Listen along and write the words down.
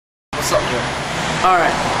stop here.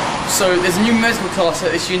 Alright, so there's a new medical class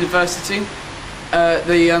at this university. It's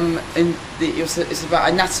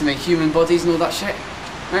about anatomy, human bodies and all that shit.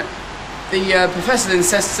 Right? The professor then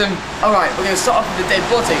says to them, alright, we're going to start off with the dead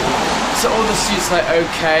body. So all the students are like,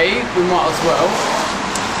 okay, we might as well.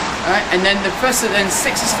 Right? And then the professor then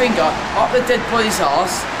sticks his finger up the dead body's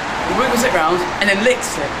arse, wiggles it round, and then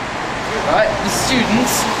licks it. Right? The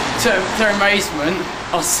students, to their amazement,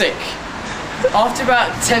 are sick. After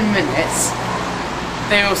about 10 minutes,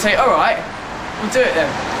 they all say, alright, we'll do it then.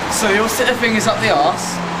 So they all stick their fingers up the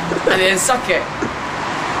arse and then suck it.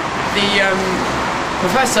 The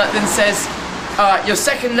professor then says, your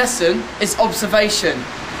second lesson is observation.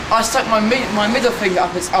 I stuck my middle finger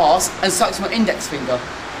up its arse and sucked my index finger.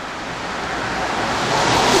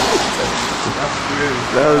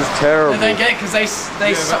 That was terrible. They don't get it because they suck.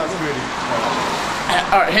 That's really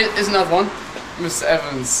terrible. Alright, here's another one. Mr.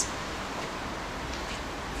 Evans.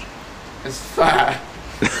 It's fat.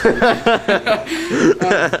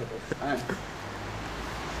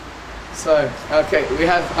 So, okay, we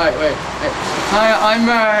have, alright, wait. Hi, I'm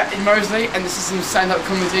in Moseley, and this is some stand-up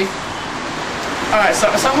comedy. Alright, so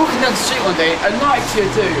I'm walking down the street one day, and like you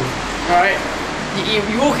do, alright, you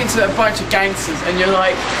walk into a bunch of gangsters, and you're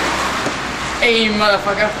like, hey,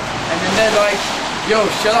 motherfucker, and then they're like, yo,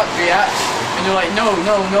 shut up, biatch, and you're like, no,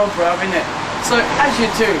 bro, innit? So, as you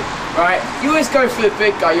do, right, you always go for the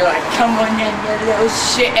big guy, you're like, come on then, you little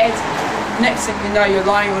shithead. Next thing you know, you're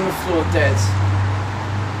lying on the floor dead.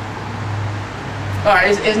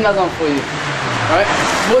 Alright, here's another one for you. Alright,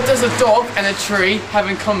 what does a dog and a tree have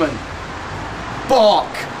in common?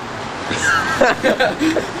 Bark!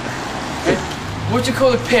 What do you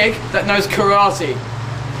call a pig that knows karate?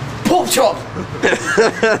 Pork chop!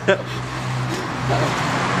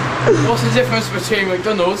 What's the difference between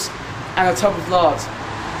McDonald's and a tub of lard?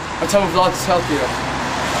 A tub of lard is healthier.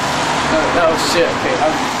 No, that was shit, okay.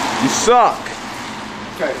 You suck!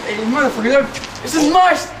 Okay, hey, motherfucker, no, this is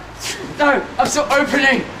my... No, I'm still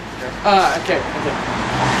opening! Okay.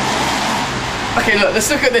 Okay, look,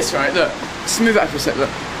 let's look at this, right, look. Let's move back for a sec,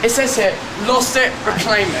 look. It says here, lost it,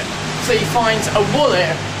 reclaim it. So he finds a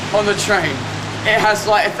wallet on the train. It has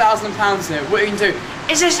like £1,000 in it. What you can do?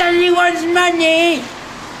 Is this anyone's money?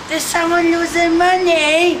 Did someone lose their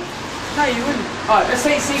money? No, you wouldn't. Alright, let's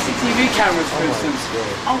say CCTV cameras, for instance.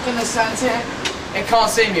 I'm gonna stand here. It can't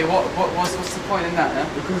see me. What's the point in that, yeah?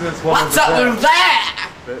 Because there's one What's up with that?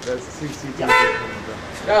 There's a CCTV camera.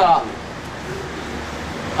 Yeah.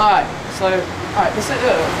 Alright, so, alright, let's look,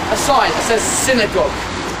 a sign that says synagogue.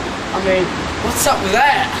 I mean, what's up with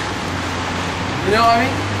that? You know what I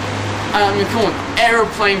mean? I mean, come on,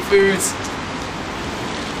 aeroplane foods.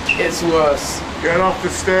 It's worse. Get off the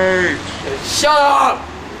stage! Shut up!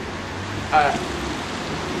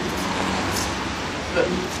 Look,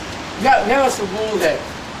 now it's a wall there.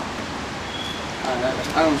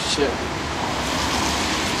 Oh shit.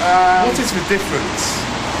 What is the difference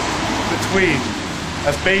between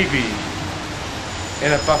a baby in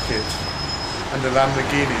a bucket and a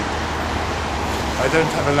Lamborghini? I don't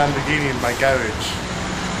have a Lamborghini in my garage.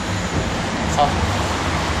 Oh,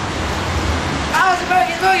 it's a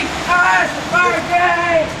boogie! Oh, it's a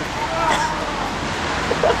boogie!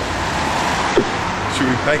 Should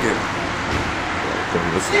we peg it?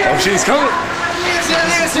 Oh, she's coming!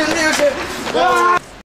 Lose it!